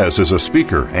Cortez is a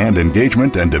speaker and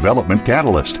engagement and development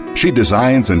catalyst. She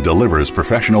designs and delivers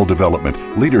professional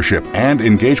development, leadership, and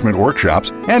engagement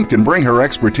workshops, and can bring her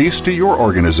expertise to your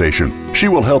organization. She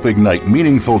will help ignite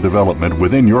meaningful development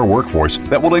within your workforce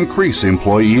that will increase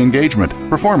employee engagement,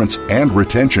 performance, and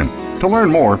retention. To learn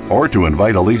more or to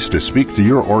invite Elise to speak to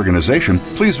your organization,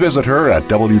 please visit her at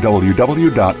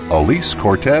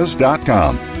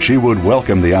www.elisecortez.com. She would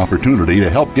welcome the opportunity to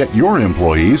help get your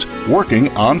employees working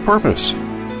on purpose.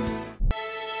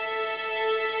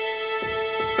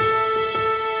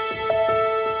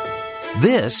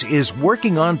 This is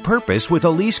Working on Purpose with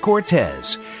Elise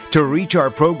Cortez. To reach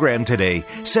our program today,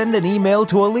 send an email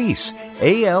to Elise,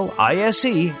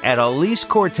 ALISE, at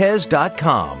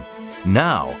elisecortez.com.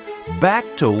 Now, back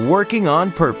to Working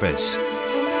on Purpose.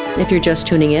 If you're just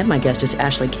tuning in, my guest is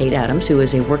Ashley Kate Adams, who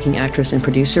is a working actress and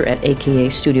producer at AKA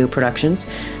Studio Productions,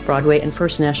 Broadway and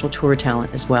First National Tour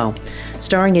talent as well.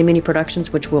 Starring in many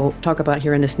productions, which we'll talk about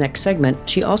here in this next segment,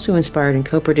 she also inspired and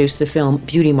co-produced the film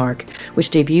Beauty Mark, which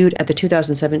debuted at the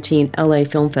 2017 LA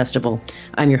Film Festival.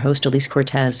 I'm your host, Elise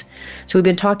Cortez. So we've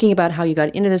been talking about how you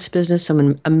got into this business,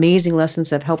 some amazing lessons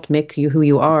that have helped make you who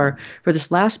you are. For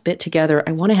this last bit together,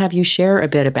 I want to have you share a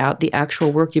bit about the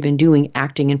actual work you've been doing,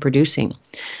 acting and producing.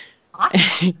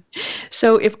 Awesome.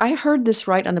 So if I heard this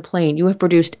right on the plane, you have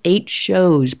produced 8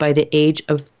 shows by the age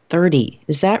of 30.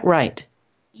 Is that right?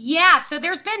 Yeah, so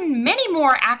there's been many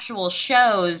more actual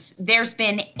shows. There's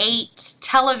been 8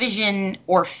 television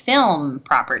or film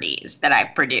properties that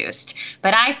I've produced.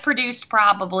 But I've produced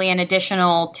probably an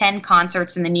additional 10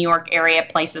 concerts in the New York area,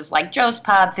 places like Joe's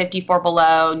Pub, 54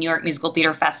 Below, New York Musical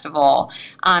Theater Festival.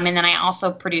 And then I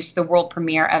also produced the world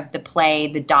premiere of the play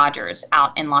The Dodgers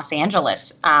out in Los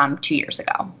Angeles 2 years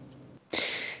ago.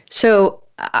 So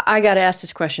I got to ask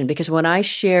this question because when I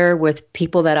share with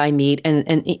people that I meet,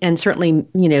 and certainly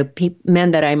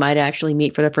men that I might actually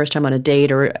meet for the first time on a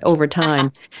date or over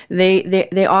time,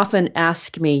 they often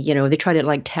ask me, they try to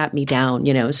like tap me down,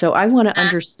 So I want to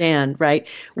understand, right?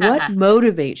 What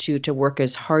motivates you to work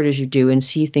as hard as you do and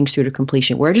see things through to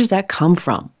completion? Where does that come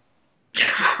from?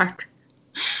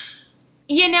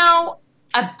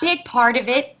 A big part of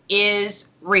it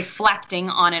is reflecting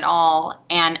on it all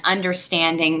and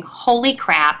understanding, holy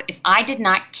crap, if I did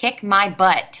not kick my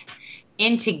butt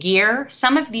into gear,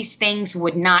 some of these things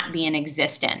would not be in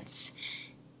existence.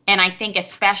 And I think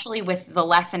especially with the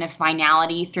lesson of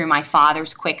finality through my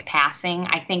father's quick passing,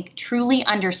 I think truly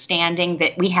understanding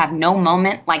that we have no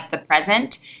moment like the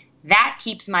present, that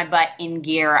keeps my butt in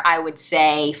gear, I would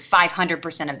say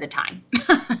 500% of the time.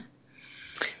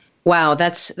 Wow,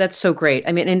 that's so great.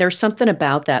 I mean, and there's something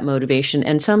about that motivation.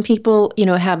 And some people,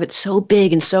 have it so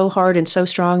big and so hard and so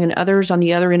strong, and others on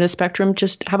the other end of the spectrum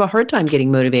just have a hard time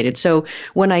getting motivated. So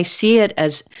when I see it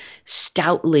as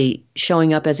stoutly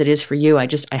showing up as it is for you, I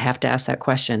have to ask that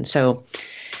question. So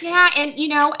yeah, and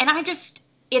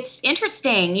it's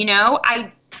interesting,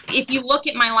 if you look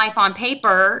at my life on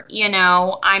paper,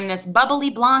 I'm this bubbly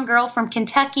blonde girl from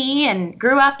Kentucky and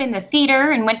grew up in the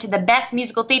theater and went to the best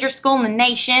musical theater school in the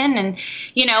nation. And,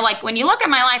 when you look at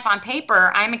my life on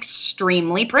paper, I'm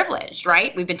extremely privileged,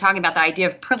 right? We've been talking about the idea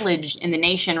of privilege in the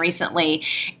nation recently.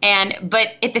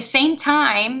 But at the same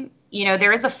time,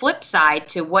 there is a flip side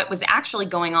to what was actually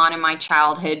going on in my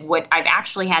childhood, what I've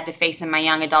actually had to face in my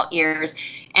young adult years.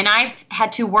 And I've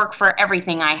had to work for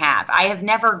everything I have. I have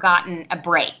never gotten a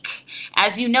break.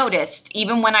 As you noticed,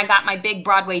 even when I got my big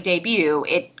Broadway debut,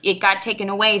 it got taken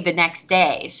away the next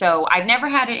day. So I've never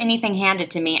had anything handed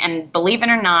to me. And believe it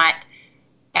or not,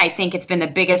 I think it's been the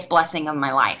biggest blessing of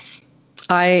my life.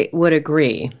 I would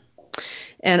agree.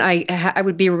 And I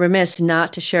would be remiss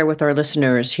not to share with our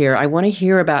listeners here. I want to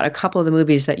hear about a couple of the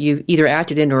movies that you either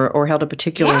acted in or held a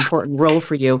particularly important role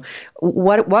for you.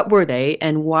 What were they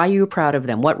and why are you proud of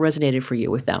them? What resonated for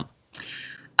you with them?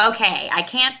 Okay, I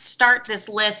can't start this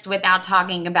list without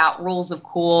talking about Rules of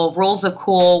Cool. Rules of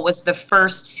Cool was the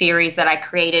first series that I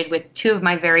created with 2 of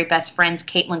my very best friends,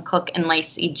 Caitlin Cook and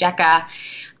Lacey Jecka.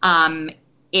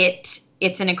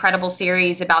 It's an incredible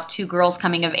series about 2 girls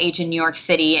coming of age in New York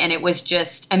City, and it was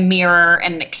just a mirror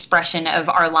and expression of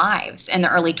our lives in the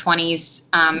early 20s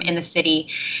in the city.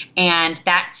 And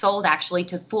that sold actually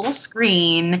to Full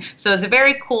Screen. So it was a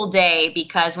very cool day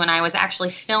because when I was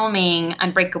actually filming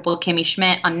Unbreakable Kimmy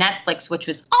Schmidt on Netflix, which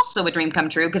was also a dream come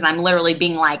true because I'm literally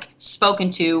being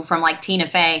spoken to from Tina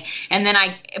Fey, and then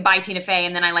by Tina Fey,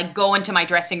 and then I go into my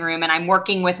dressing room and I'm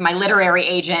working with my literary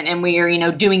agent and we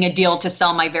are doing a deal to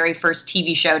sell my very first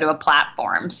TV show to a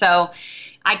platform. So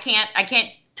I can't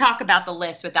talk about the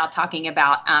list without talking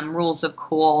about Rules of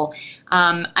Cool.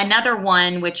 Another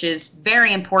one which is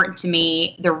very important to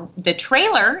me, the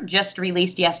trailer just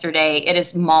released yesterday. It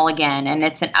is Mulligan, and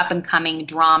it's an up-and-coming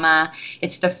drama.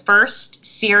 It's the first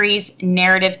series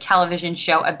narrative television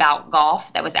show about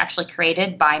golf that was actually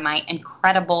created by my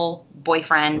incredible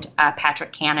boyfriend,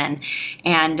 Patrick Cannon.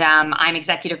 And I'm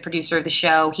executive producer of the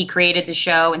show. He created the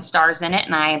show and stars in it,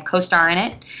 and I am co-star in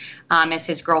it. as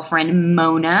his girlfriend,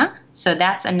 Mona. So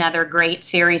that's another great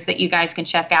series that you guys can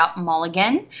check out,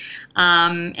 Mulligan.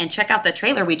 And check out the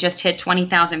trailer. We just hit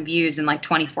 20,000 views in like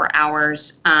 24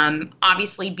 hours.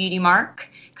 Obviously, Beauty Mark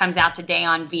comes out today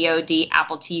on VOD,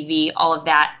 Apple TV, all of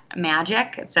that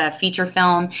magic. It's a feature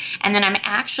film. And then I'm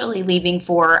actually leaving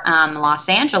for Los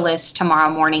Angeles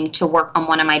tomorrow morning to work on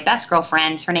one of my best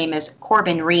girlfriends. Her name is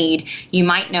Corbin Reed. You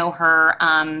might know her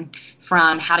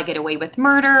from How to Get Away with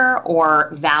Murder or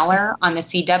Valor on the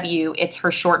CW. It's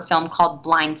her short film called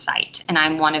Blind Sight, and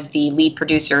I'm one of the lead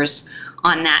producers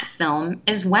on that film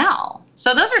as well.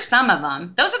 So those are some of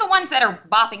them. Those are the ones that are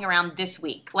bopping around this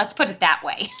week. Let's put it that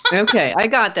way. Okay, I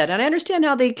got that. And I understand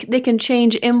how they can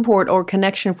change import or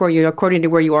connection for you according to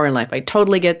where you are in life. I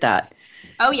totally get that.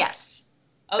 Oh, yes.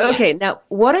 Okay, yes. Now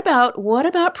what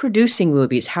about producing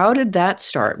movies? How did that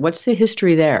start? What's the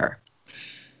history there?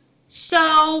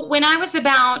 So when I was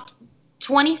about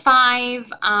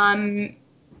 25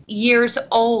 years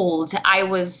old, I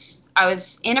was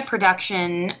in a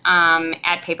production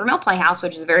at Paper Mill Playhouse,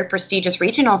 which is a very prestigious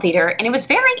regional theater, and it was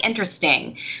very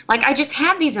interesting. Like, I just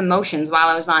had these emotions while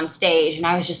I was on stage, and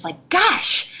I was just like,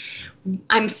 gosh,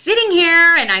 I'm sitting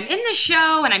here, and I'm in the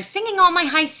show, and I'm singing all my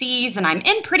high C's, and I'm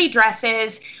in pretty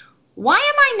dresses. Why am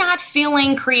I not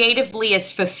feeling creatively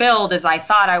as fulfilled as I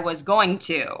thought I was going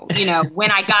to,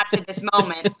 when I got to this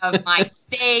moment of my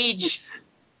stage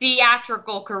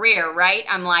theatrical career, right?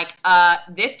 I'm like,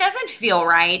 this doesn't feel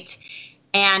right.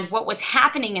 And what was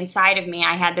happening inside of me,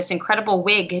 I had this incredible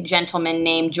wig gentleman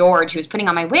named George who was putting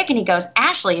on my wig, and he goes,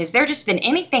 Ashley, has there just been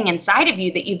anything inside of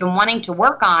you that you've been wanting to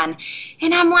work on?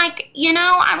 And I'm like,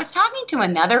 I was talking to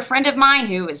another friend of mine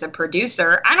who is a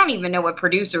producer. I don't even know what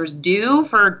producers do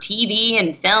for TV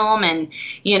and film and,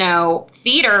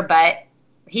 theater, but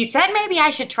he said maybe I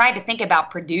should try to think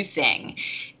about producing.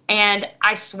 And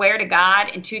I swear to God,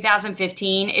 in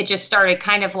 2015, it just started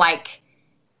kind of like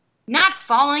not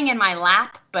falling in my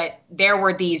lap, but there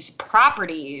were these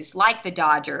properties like the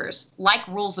Dodgers, like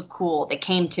Rules of Cool that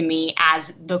came to me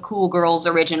as the Cool Girls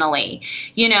originally,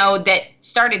 that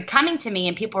started coming to me,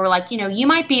 and people were like, you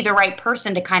might be the right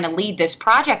person to kind of lead this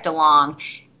project along.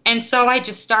 And so I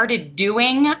just started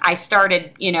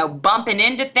bumping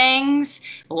into things,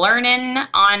 learning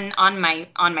on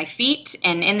my feet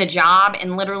and in the job,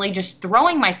 and literally just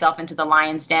throwing myself into the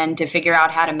lion's den to figure out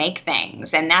how to make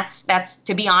things. And that's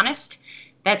to be honest,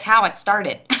 that's how it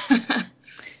started.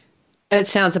 It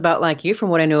sounds about like you from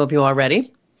what I know of you already.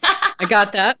 I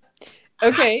got that.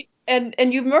 Okay. And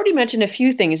you've already mentioned a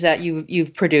few things that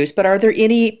you've produced, but are there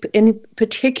any in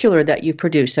particular that you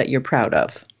produced that you're proud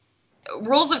of?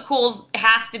 Rules of Cools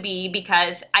has to be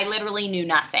because I literally knew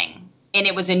nothing, and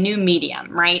it was a new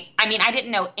medium, right? I mean, I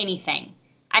didn't know anything.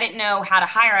 I didn't know how to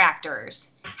hire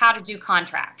actors, how to do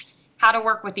contracts, how to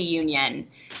work with a union.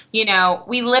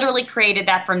 We literally created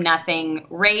that from nothing,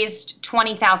 raised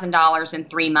 $20,000 in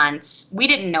 3 months. We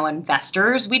didn't know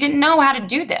investors. We didn't know how to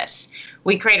do this.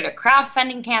 We created a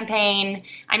crowdfunding campaign.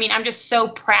 I mean, I'm just so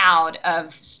proud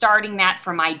of starting that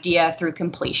from idea through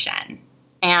completion.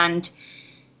 And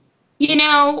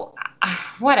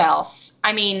what else?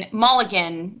 I mean,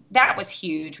 Mulligan, that was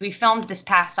huge. We filmed this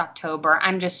past October.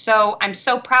 I'm so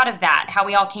proud of that, how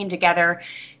we all came together.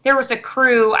 There was a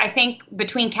crew, I think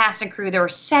between cast and crew, there were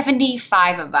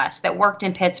 75 of us that worked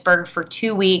in Pittsburgh for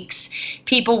 2 weeks.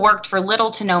 People worked for little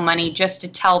to no money just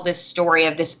to tell this story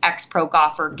of this ex-pro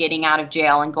golfer getting out of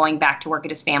jail and going back to work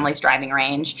at his family's driving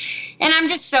range. And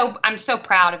I'm so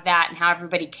proud of that, and how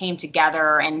everybody came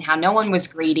together, and how no one was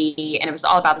greedy, and it was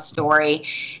all about the story.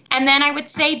 And then I would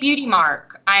say Beauty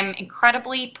Mark. I'm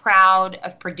incredibly proud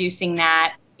of producing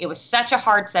that. It was such a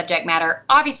hard subject matter,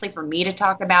 obviously for me to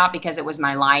talk about because it was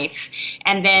my life,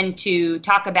 and then to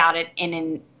talk about it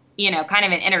in kind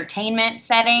of an entertainment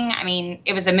setting. I mean,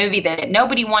 it was a movie that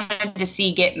nobody wanted to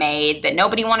see get made, that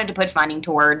nobody wanted to put funding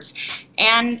towards,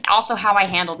 and also how I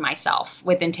handled myself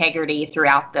with integrity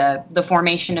throughout the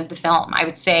formation of the film.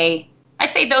 I'd say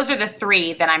those are the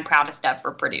three that I'm proudest of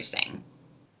for producing.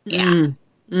 Yeah.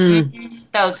 Mm-hmm.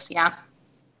 Those, yeah.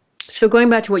 So going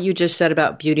back to what you just said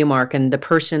about Beauty Mark and the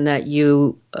person that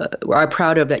you are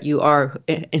proud of that you are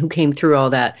and who came through all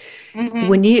that,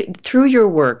 when you through your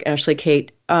work, Ashley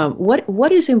Kate,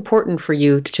 what is important for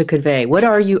you to convey?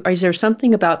 Is there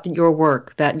something about your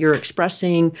work that you're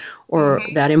expressing or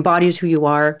that embodies who you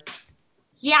are?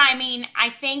 Yeah, I mean, I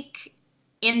think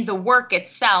in the work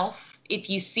itself, if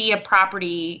you see a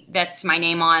property that's my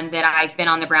name on that I've been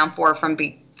on the ground for from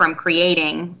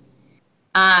creating,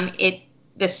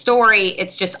 the story,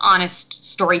 it's just honest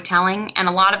storytelling. And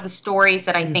a lot of the stories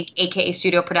that I think AKA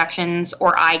Studio Productions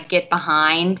or I get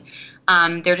behind,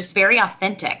 they're just very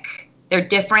authentic. They're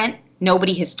different.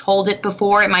 Nobody has told it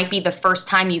before. It might be the first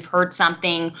time you've heard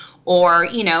something, or,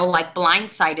 like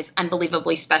Blindside is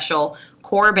unbelievably special.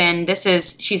 Corbin,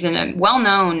 she's a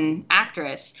well-known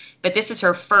actress, but this is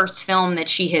her first film that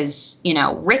she has,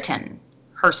 written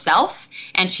herself.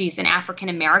 And she's an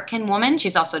African-American woman.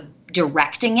 She's also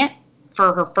directing it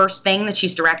for her first thing that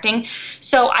she's directing.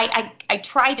 So I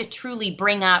try to truly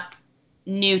bring up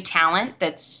new talent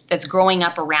that's growing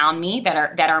up around me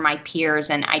that are my peers,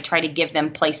 and I try to give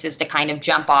them places to kind of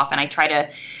jump off, and I try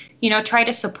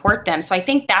to support them. So I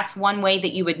think that's one way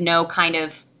that you would know kind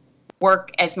of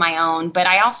work as my own. But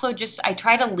I also I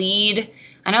try to lead.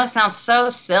 I know it sounds so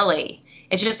silly.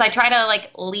 It's just I try to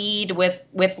lead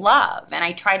with love, and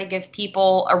I try to give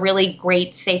people a really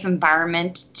great, safe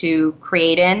environment to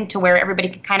create in, to where everybody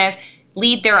can kind of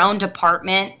lead their own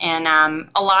department. And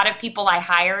a lot of people I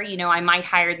hire, I might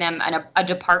hire them a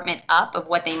department up of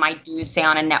what they might do, say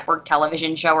on a network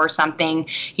television show or something.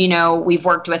 We've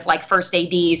worked with first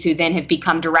ADs who then have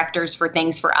become directors for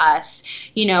things for us,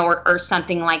 or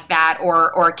something like that,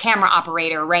 or a camera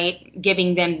operator, right?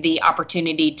 Giving them the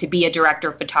opportunity to be a director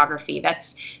of photography.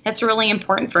 That's really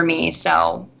important for me.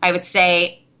 So I would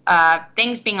say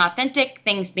things being authentic,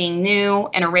 things being new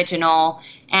and original,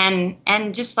 and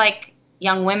just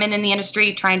young women in the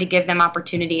industry, trying to give them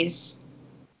opportunities.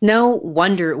 No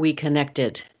wonder we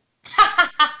connected.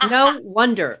 No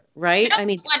wonder, right? No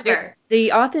wonder.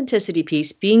 The authenticity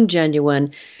piece, being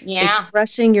genuine,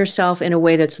 expressing yourself in a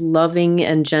way that's loving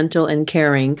and gentle and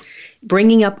caring,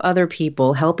 bringing up other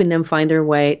people, helping them find their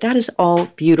way, that is all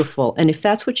beautiful. And if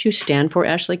that's what you stand for,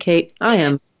 Ashley Kate, I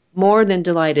am more than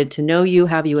delighted to know you,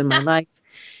 have you in my life.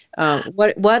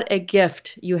 What a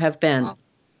gift you have been. Oh,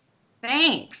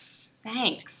 thanks.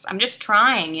 I'm just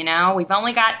trying, we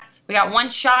got one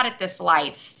shot at this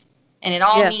life, and it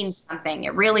all means something.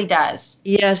 It really does.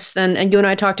 Yes. And you and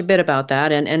I talked a bit about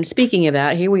that. And speaking of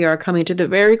that, here we are coming to the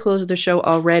very close of the show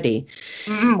already.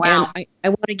 Wow. And I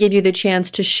want to give you the chance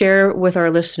to share with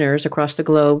our listeners across the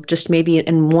globe, just maybe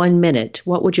in 1 minute,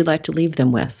 what would you like to leave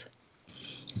them with?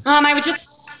 I would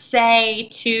just say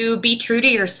to be true to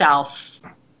yourself.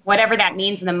 Whatever that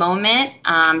means in the moment,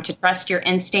 to trust your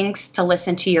instincts, to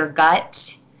listen to your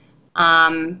gut,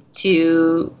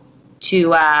 to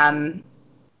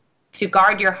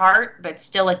guard your heart, but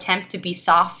still attempt to be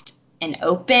soft and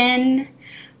open,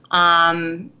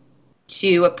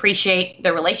 to appreciate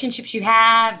the relationships you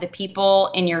have, the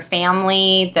people in your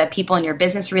family, the people in your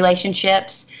business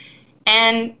relationships,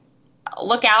 and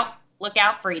look out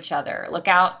for each other. Look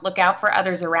out for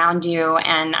others around you.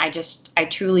 And I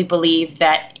truly believe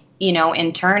that,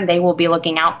 in turn, they will be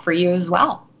looking out for you as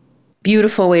well.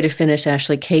 Beautiful way to finish,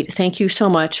 Ashley Kate. Thank you so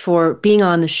much for being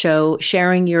on the show,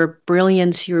 sharing your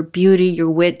brilliance, your beauty,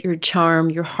 your wit, your charm,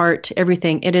 your heart,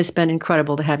 everything. It has been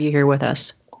incredible to have you here with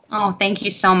us. Oh, thank you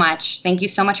so much. Thank you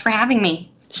so much for having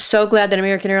me. So glad that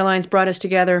American Airlines brought us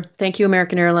together. Thank you,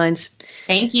 American Airlines.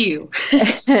 Thank you.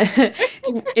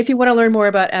 If you want to learn more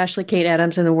about Ashley Kate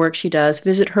Adams and the work she does,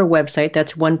 visit her website.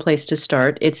 That's one place to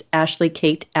start. It's Ashley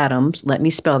Kate Adams. Let me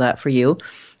spell that for you.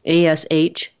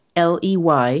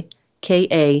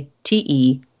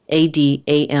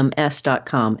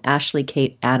 ASHLEYKATEADAMS.com. Ashley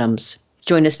Kate Adams.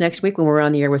 Join us next week when we're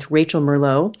on the air with Rachel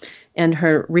Merlot and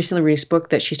her recently released book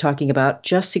that she's talking about,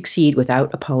 Just Succeed Without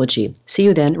Apology. See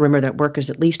you then. Remember that work is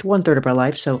at least 1/3 of our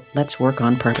life, so let's work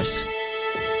on purpose.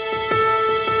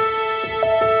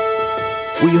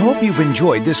 We hope you've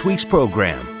enjoyed this week's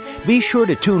program. Be sure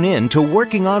to tune in to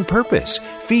Working on Purpose,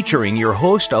 featuring your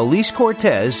host Elise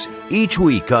Cortez, each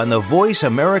week on the Voice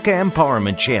America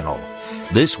Empowerment Channel.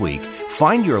 This week,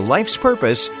 find your life's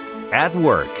purpose at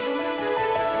work.